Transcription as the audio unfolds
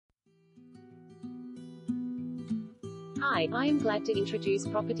Hi, I am glad to introduce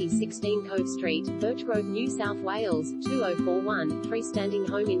property 16 Cove Street, Birchgrove, New South Wales, 2041, freestanding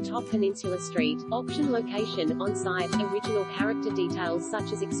home in top Peninsula Street. Auction location, on-site, original character details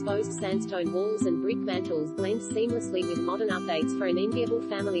such as exposed sandstone walls and brick mantles blend seamlessly with modern updates for an enviable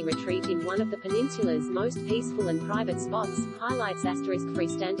family retreat in one of the peninsula's most peaceful and private spots. Highlights asterisk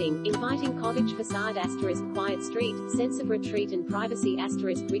freestanding, inviting cottage facade asterisk quiet street, sense of retreat and privacy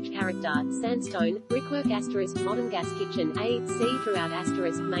asterisk rich character, sandstone, brickwork asterisk modern gas kitchen, A.C. throughout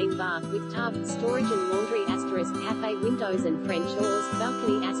asterisk main bath with tub, storage and laundry asterisk cafe windows and French doors,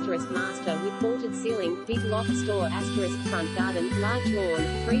 balcony asterisk master with vaulted ceiling, big loft store asterisk front garden, large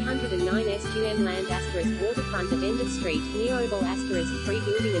lawn, 309 SQM land asterisk waterfront at end of street, near oval asterisk free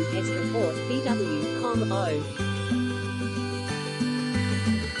building and pest report, BW, O.